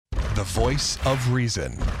The voice of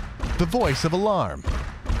reason. The voice of alarm.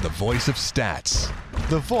 The voice of stats.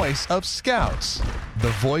 The voice of scouts. The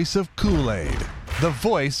voice of Kool-Aid. The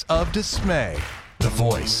voice of dismay. The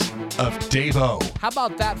voice of Dave-O. How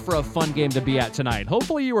about that for a fun game to be at tonight?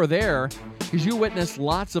 Hopefully you were there because you witnessed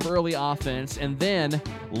lots of early offense and then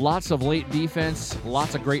lots of late defense,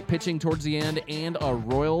 lots of great pitching towards the end, and a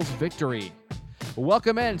Royals victory.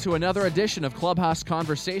 Welcome in to another edition of Clubhouse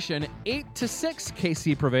Conversation. 8-6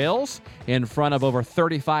 KC prevails in front of over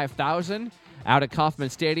 35,000 out at Kauffman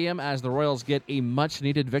Stadium as the Royals get a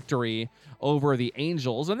much-needed victory over the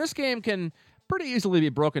Angels. And this game can pretty easily be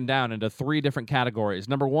broken down into three different categories.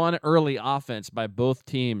 Number one, early offense by both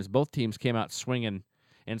teams. Both teams came out swinging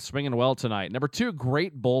and swinging well tonight. Number two,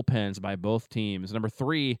 great bullpens by both teams. Number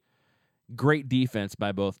three, great defense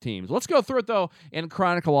by both teams. Let's go through it, though, in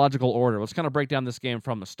chronological order. Let's kind of break down this game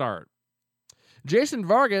from the start. Jason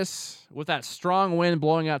Vargas, with that strong wind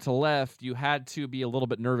blowing out to left, you had to be a little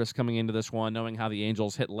bit nervous coming into this one, knowing how the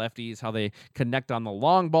Angels hit lefties, how they connect on the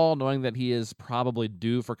long ball, knowing that he is probably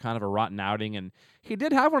due for kind of a rotten outing, and he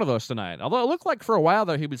did have one of those tonight. Although it looked like for a while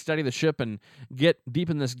there he would steady the ship and get deep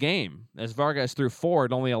in this game. As Vargas threw four,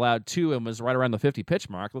 it only allowed two and was right around the 50-pitch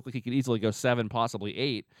mark. Looked like he could easily go 7, possibly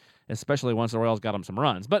 8, especially once the Royals got him some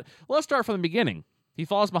runs. But let's start from the beginning. He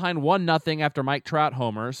falls behind 1-0 after Mike Trout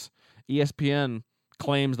homers. ESPN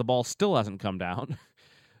claims the ball still hasn't come down.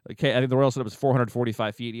 Okay, I think the Royals said it was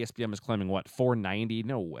 445 feet. ESPN is claiming, 490?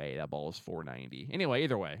 No way, that ball is 490. Anyway,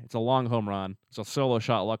 either way, it's a long home run. It's a solo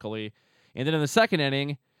shot, luckily. And then in the second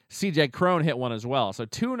inning, C.J. Cron hit one as well. So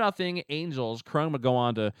 2-0 Angels. Cron would go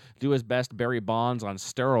on to do his best Barry Bonds on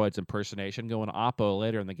steroids impersonation, going oppo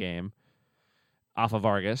later in the game off of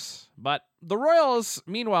Vargas. But the Royals,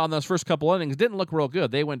 meanwhile, in those first couple innings, didn't look real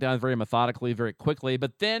good. They went down very methodically, very quickly.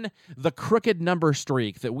 But then the crooked number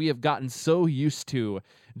streak that we have gotten so used to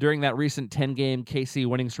during that recent 10-game KC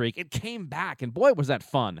winning streak, it came back, and boy, was that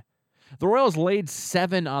fun. The Royals laid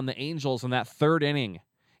 7 on the Angels in that third inning.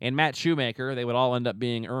 And Matt Shoemaker, they would all end up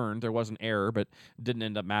being earned. There was an error, but didn't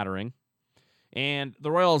end up mattering. And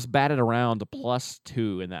the Royals batted around to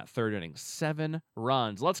 +2 in that third inning. 7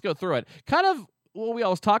 runs. Let's go through it. Kind of what we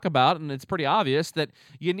always talk about, and it's pretty obvious, that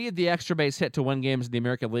you need the extra base hit to win games in the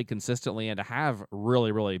American League consistently and to have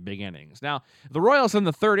really, really big innings. Now, the Royals in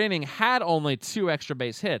the third inning had only 2 extra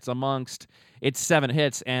base hits amongst its 7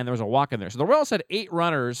 hits, and there was a walk in there. So the Royals had 8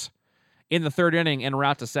 runners in the third inning en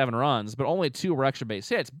route to 7 runs, but only 2 were extra base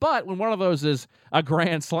hits. But when one of those is a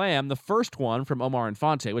grand slam, the first one from Omar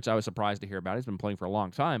Infante, which I was surprised to hear about. He's been playing for a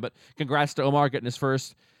long time, but congrats to Omar getting his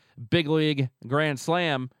first big league grand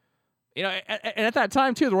slam. You know, and at that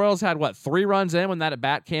time, too, the Royals had, 3 runs in when that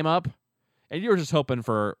at-bat came up? And you were just hoping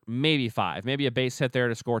for maybe 5, maybe a base hit there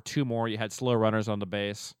to score 2 more. You had slow runners on the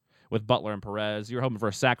base with Butler and Perez. You were hoping for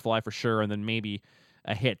a sac fly for sure, and then maybe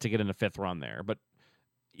a hit to get in the 5th run there. But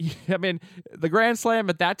I mean, the grand slam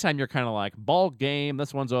at that time, you're kind of like, ball game,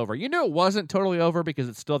 this one's over. You knew it wasn't totally over because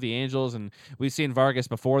it's still the Angels, and we've seen Vargas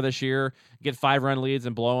before this year get 5-run leads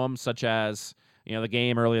and blow them, such as, the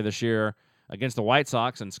game earlier this year against the White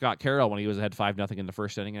Sox and Scott Carroll when he was ahead 5-0 in the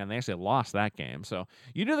first inning, and they actually lost that game. So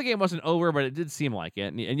you knew the game wasn't over, but it did seem like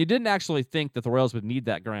it. And you didn't actually think that the Royals would need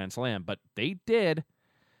that grand slam, but they did.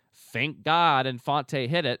 Thank God Infante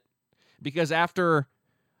hit it, because after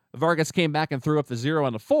Vargas came back and threw up the 0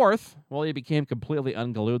 in the 4th, well, he became completely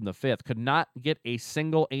unglued in the 5th. Could not get a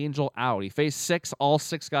single Angel out. He faced 6. All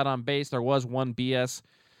 6 got on base. There was one BS,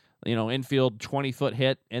 infield 20-foot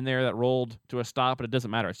hit in there that rolled to a stop, but it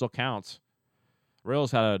doesn't matter. It still counts.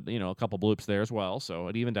 Royals had a couple bloops there as well, so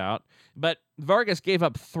it evened out. But Vargas gave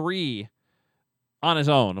up 3 on his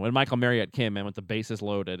own when Michael Marriott came in with the bases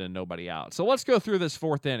loaded and nobody out. So let's go through this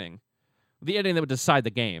 4th inning, the inning that would decide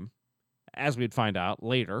the game, as we'd find out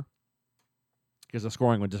later, because the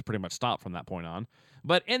scoring would just pretty much stop from that point on.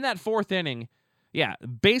 But in that 4th inning,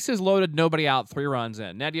 bases loaded, nobody out, 3 runs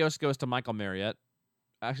in. Nedios goes to Michael Marriott.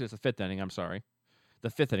 Actually, it's the 5th inning, I'm sorry. The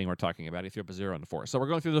 5th inning we're talking about. He threw up a 0 in the 4th. So we're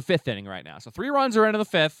going through the 5th inning right now. So 3 runs are into the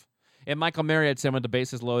 5th, and Michael Marriott's in with the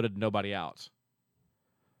bases loaded, nobody out.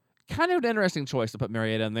 Kind of an interesting choice to put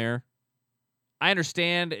Marriott in there. I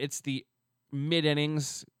understand it's the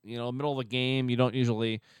mid-innings, middle of the game. You don't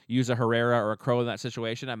usually use a Herrera or a Crow in that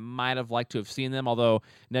situation. I might have liked to have seen them, although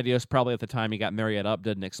Nedios probably at the time he got Marriott up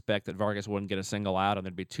didn't expect that Vargas wouldn't get a single out and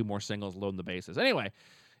there'd be 2 more singles loading the bases. Anyway,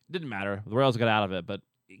 didn't matter. The Royals got out of it, but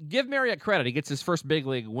give Marriott credit. He gets his first big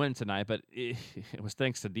league win tonight, but it was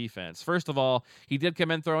thanks to defense. First of all, he did come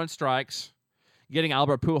in throwing strikes, getting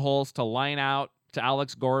Albert Pujols to line out to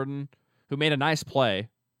Alex Gordon, who made a nice play.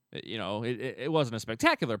 It wasn't a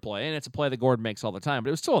spectacular play, and it's a play that Gordon makes all the time, but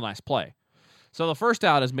it was still a nice play. So the first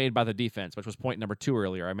out is made by the defense, which was point number 2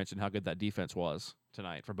 earlier. I mentioned how good that defense was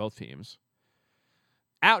tonight for both teams.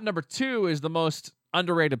 Out number 2 is the most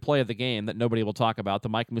underrated play of the game that nobody will talk about. The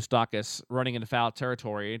Mike Moustakas running into foul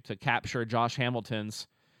territory to capture Josh Hamilton's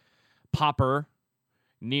popper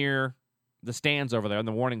near the stands over there in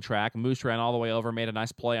the warning track. Moose ran all the way over, made a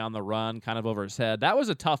nice play on the run, kind of over his head. That was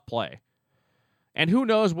a tough play. And who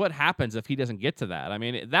knows what happens if he doesn't get to that. I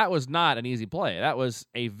mean, that was not an easy play. That was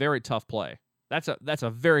a very tough play. That's a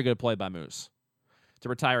very good play by Moose to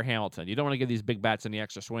retire Hamilton. You don't want to give these big bats any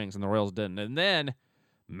extra swings, and the Royals didn't. And then,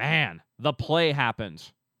 man, the play happened.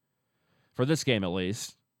 For this game, at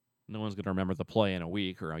least. No one's going to remember the play in a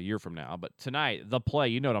week or a year from now. But tonight, the play,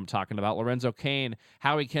 you know what I'm talking about. Lorenzo Cain,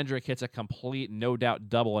 Howie Kendrick hits a complete, no-doubt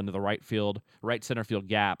double into the right center field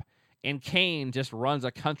gap. And Cain just runs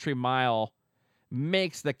a country mile,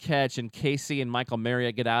 makes the catch, and Casey and Michael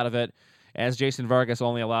Marriott get out of it, as Jason Vargas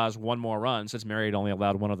only allows one more run, since Marriott only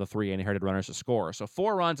allowed one of the 3 inherited runners to score. So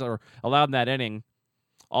 4 runs are allowed in that inning,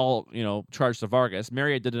 all, charged to Vargas.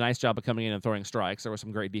 Marriott did a nice job of coming in and throwing strikes. There was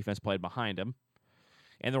some great defense played behind him.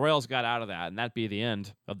 And the Royals got out of that, and that'd be the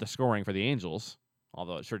end of the scoring for the Angels,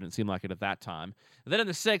 although it sure didn't seem like it at that time. And then in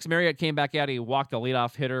the 6th, Marriott came back out. He walked a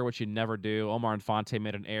leadoff hitter, which you never do. Omar Infante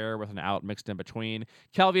made an error with an out mixed in between.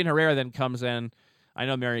 Kelvin Herrera then comes in. I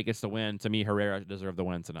know Marriott gets the win. To me, Herrera deserved the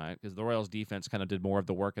win tonight because the Royals' defense kind of did more of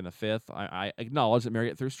the work in the 5th. I acknowledge that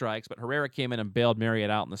Marriott threw strikes, but Herrera came in and bailed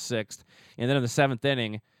Marriott out in the 6th. And then in the 7th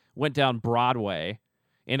inning, went down Broadway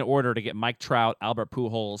in order to get Mike Trout, Albert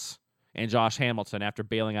Pujols, and Josh Hamilton after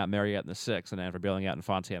bailing out Marriott in the 6th and after bailing out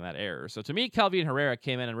Infante on that error. So to me, Kelvin Herrera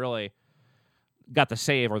came in and really got the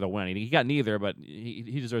save or the win. He got neither, but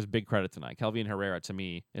he deserves big credit tonight. Kelvin Herrera, to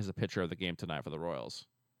me, is the pitcher of the game tonight for the Royals.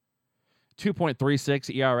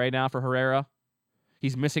 2.36 ERA now for Herrera.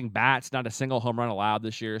 He's missing bats, not a single home run allowed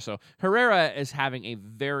this year. So Herrera is having a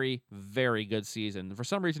very, very good season. For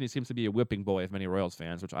some reason, he seems to be a whipping boy of many Royals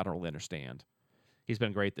fans, which I don't really understand. He's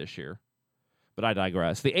been great this year. But I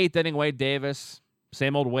digress. The 8th inning, Wade Davis,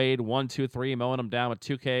 same old Wade, 1-2-3, mowing him down with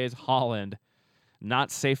 2 Ks. Holland, not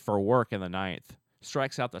safe for work in the 9th.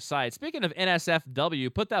 Strikes out the side. Speaking of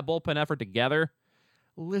NSFW, put that bullpen effort together.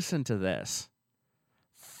 Listen to this.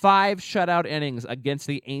 5 shutout innings against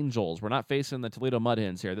the Angels. We're not facing the Toledo Mud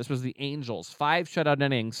Hens here. This was the Angels. 5 shutout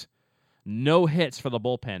innings, no hits for the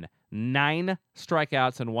bullpen. 9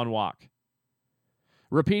 strikeouts and 1 walk.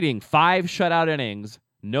 Repeating, 5 shutout innings,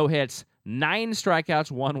 no hits, 9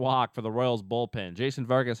 strikeouts, 1 walk for the Royals bullpen. Jason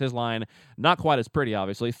Vargas, his line, not quite as pretty,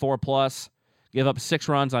 obviously. 4+, give up 6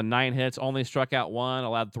 runs on 9 hits, only struck out 1,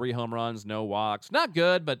 allowed 3 home runs, no walks. Not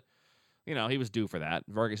good, but, he was due for that.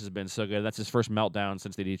 Vargas has been so good. That's his first meltdown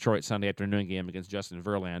since the Detroit Sunday afternoon game against Justin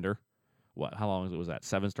Verlander. How long was that?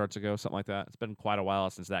 7 starts ago? Something like that? It's been quite a while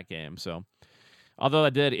since that game. So, although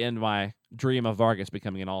that did end my dream of Vargas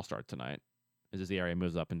becoming an all-star tonight, as the area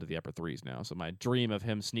moves up into the upper 3s now. So my dream of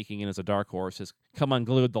him sneaking in as a dark horse has come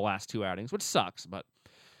unglued the last 2 outings, which sucks. But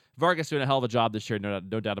Vargas doing a hell of a job this year, no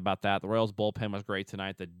doubt about that. The Royals' bullpen was great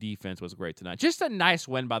tonight. The defense was great tonight. Just a nice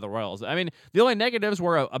win by the Royals. I mean, the only negatives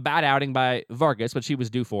were a bad outing by Vargas, which he was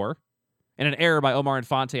due for, and an error by Omar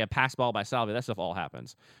Infante, a pass ball by Salvi. That stuff all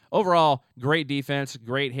happens. Overall, great defense,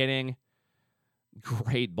 great hitting,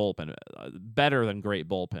 great bullpen. Better than great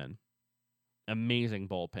bullpen. Amazing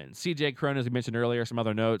bullpen. CJ Cron, as we mentioned earlier, some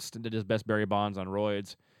other notes, did his best Barry Bonds on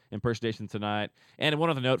roids impersonation tonight. And one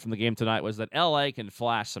other note from the game tonight was that LA can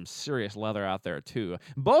flash some serious leather out there too.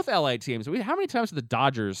 Both LA teams, how many times did the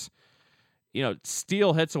Dodgers,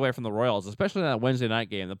 steal hits away from the Royals, especially in that Wednesday night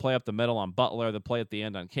game? The play up the middle on Butler, the play at the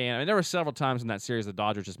end on Cain. I mean, there were several times in that series the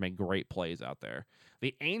Dodgers just made great plays out there.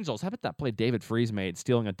 The Angels, how about that play David Freese made,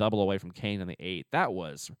 stealing a double away from Cain in the 8th? That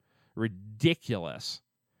was ridiculous.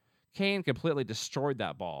 Cain completely destroyed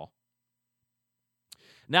that ball.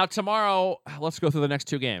 Now, tomorrow, let's go through the next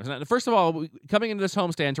 2 games. Now, first of all, coming into this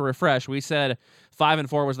homestand to refresh, we said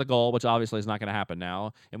 5-4 was the goal, which obviously is not going to happen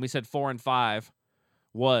now. And we said 4-5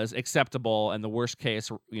 was acceptable and the worst case,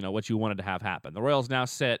 what you wanted to have happen. The Royals now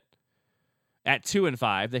sit at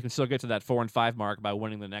 2-5. They can still get to that 4-5 mark by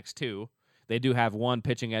winning the next 2. They do have 1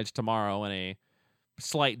 pitching edge tomorrow and a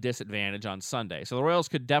slight disadvantage on Sunday. So the Royals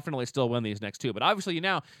could definitely still win these next 2. But obviously,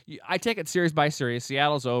 I take it series by series.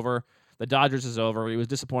 Seattle's over. The Dodgers is over. It was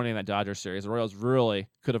disappointing in that Dodgers series. The Royals really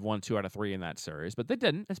could have won 2 out of 3 in that series, but they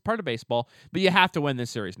didn't. It's part of baseball. But you have to win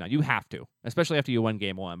this series now. You have to, especially after you win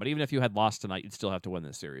Game 1. But even if you had lost tonight, you'd still have to win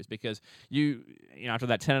this series because after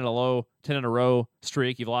that 10 in a row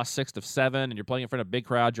streak, you've lost 6 of 7, and you're playing in front of a big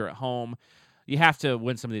crowd. You're at home. You have to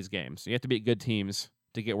win some of these games. You have to beat good teams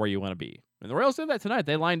to get where you want to be. And the Royals did that tonight.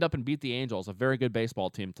 They lined up and beat the Angels, a very good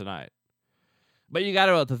baseball team tonight. But you got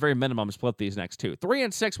to, at the very minimum, split these next two.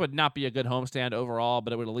 3-6 would not be a good homestand overall,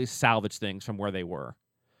 but it would at least salvage things from where they were.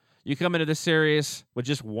 You come into this series with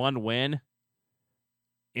just one win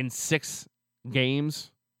in 6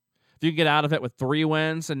 games. If you get out of it with 3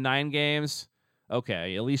 wins in 9 games,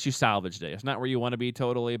 okay, at least you salvaged it. It's not where you want to be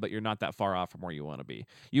totally, but you're not that far off from where you want to be.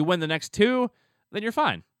 You win the next 2, then you're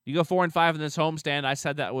fine. You go 4-5 in this homestand. I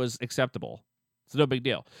said that was acceptable. It's no big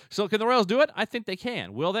deal. So can the Royals do it? I think they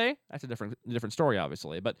can. Will they? That's a different story,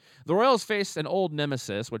 obviously. But the Royals face an old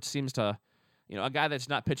nemesis, which seems to, a guy that's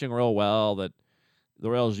not pitching real well, that the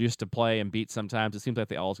Royals used to play and beat sometimes. It seems like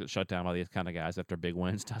they always get shut down by these kind of guys after big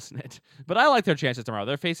wins, doesn't it? But I like their chances tomorrow.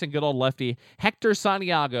 They're facing good old lefty Hector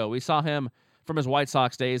Santiago. We saw him from his White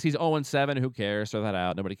Sox days. He's 0-7. Who cares? Throw that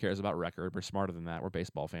out. Nobody cares about record. We're smarter than that. We're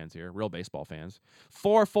baseball fans here. Real baseball fans.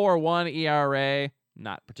 4.41 ERA.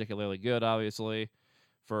 Not particularly good, obviously,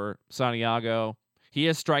 for Santiago. He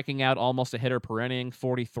is striking out almost a hitter per inning,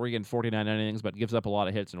 43 and 49 innings, but gives up a lot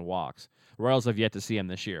of hits and walks. Royals have yet to see him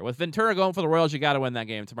this year. With Ventura going for the Royals, you got to win that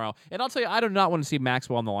game tomorrow. And I'll tell you, I do not want to see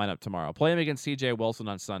Maxwell in the lineup tomorrow. Play him against C.J. Wilson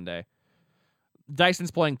on Sunday.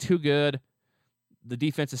 Dyson's playing too good. The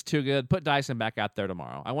defense is too good. Put Dyson back out there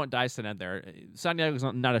tomorrow. I want Dyson in there. Santiago's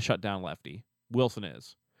not a shutdown lefty. Wilson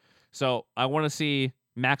is. So I want to see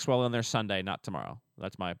Maxwell in there Sunday, not tomorrow.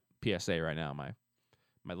 That's my PSA right now, my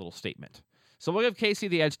little statement. So we'll give KC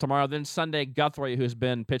the edge tomorrow. Then Sunday, Guthrie, who's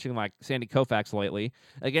been pitching like Sandy Koufax lately,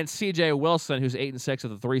 against C.J. Wilson, who's 8-6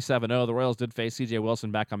 with a 3.70. The Royals did face C.J.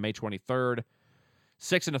 Wilson back on May 23rd.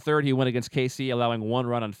 6 1/3, he went against KC, allowing 1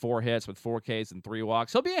 run on 4 hits with 4 Ks and 3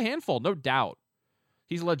 walks. He'll be a handful, no doubt.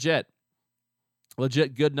 He's legit.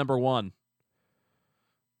 Legit good number 1.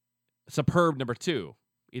 Superb number 2.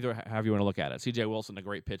 Either however you want to look at it. C.J. Wilson, a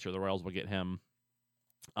great pitcher. The Royals will get him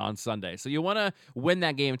on Sunday. So you want to win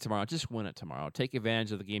that game tomorrow. Just win it tomorrow. Take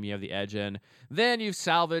advantage of the game you have the edge in. Then you've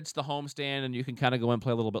salvaged the homestand, and you can kind of go and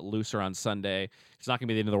play a little bit looser on Sunday. It's not going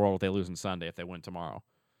to be the end of the world if they lose on Sunday if they win tomorrow.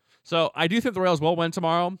 So I do think the Royals will win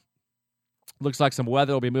tomorrow. Looks like some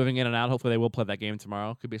weather will be moving in and out. Hopefully they will play that game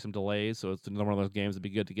tomorrow. Could be some delays, so it's another one of those games that'd be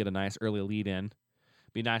good to get a nice early lead in.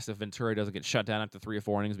 Be nice if Ventura doesn't get shut down after 3 or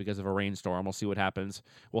 4 innings because of a rainstorm. We'll see what happens.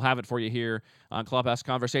 We'll have it for you here on Clubhouse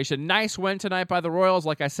Conversation. Nice win tonight by the Royals.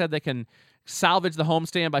 Like I said, they can salvage the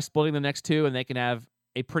homestand by splitting the next 2, and they can have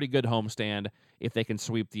a pretty good homestand if they can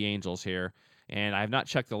sweep the Angels here. And I have not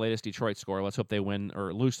checked the latest Detroit score. Let's hope they win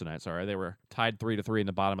or lose tonight. Sorry, they were tied 3-3 in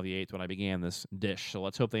the bottom of the 8th when I began this dish. So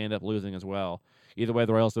let's hope they end up losing as well. Either way,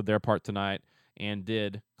 the Royals did their part tonight and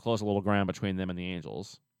did close a little ground between them and the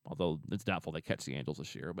Angels. Although it's doubtful they catch the Angels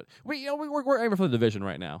this year, but we're aiming for the division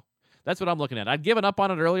right now. That's what I'm looking at. I'd given up on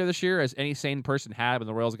it earlier this year, as any sane person had, when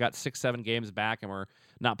the Royals got 6-7 games back and were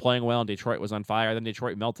not playing well, and Detroit was on fire. Then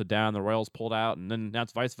Detroit melted down, the Royals pulled out, and then now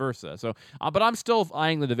it's vice versa. So, but I'm still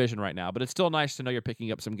eyeing the division right now. But it's still nice to know you're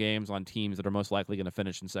picking up some games on teams that are most likely going to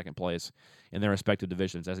finish in second place in their respective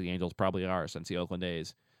divisions, as the Angels probably are, since the Oakland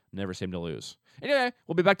A's never seem to lose. Anyway,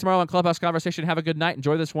 we'll be back tomorrow on Clubhouse Conversation. Have a good night.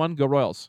 Enjoy this one. Go Royals.